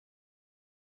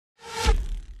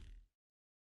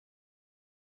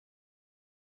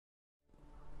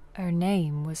Her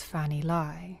name was Fanny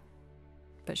Lye,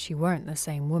 but she weren't the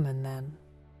same woman then.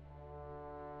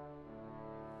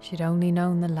 She'd only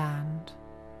known the land,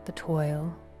 the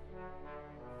toil,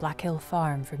 Black Hill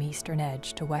Farm from Eastern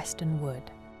Edge to Weston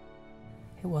Wood.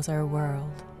 It was her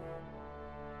world.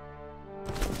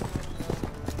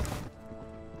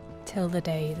 Till the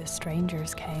day the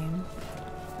strangers came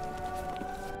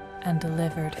and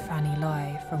delivered Fanny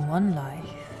Lye from one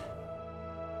life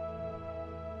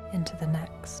into the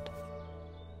next.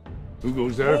 Who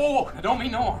goes there? Oh, I don't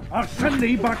mean no harm. I'll send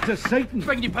thee back to Satan.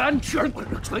 Bring your pan, sure what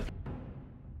it looks like.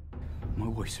 My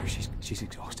wife, sir, she's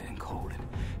exhausted and cold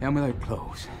and without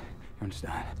clothes. You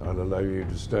understand? I'll allow you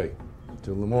to stay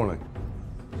till the morning.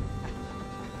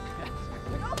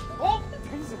 Oh,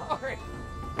 sorry.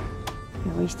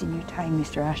 You're wasting your time,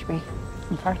 Mr. Ashby.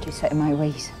 I'm far too set in my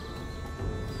ways.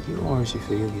 You are as you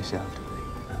feel yourself to be.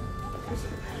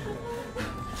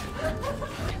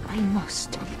 I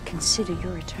must consider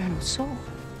your eternal soul.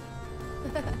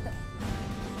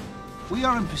 We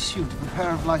are in pursuit of a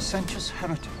pair of licentious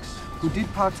heretics who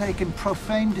did partake in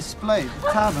profane display at the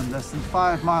tavern less than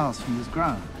 5 miles from this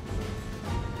ground.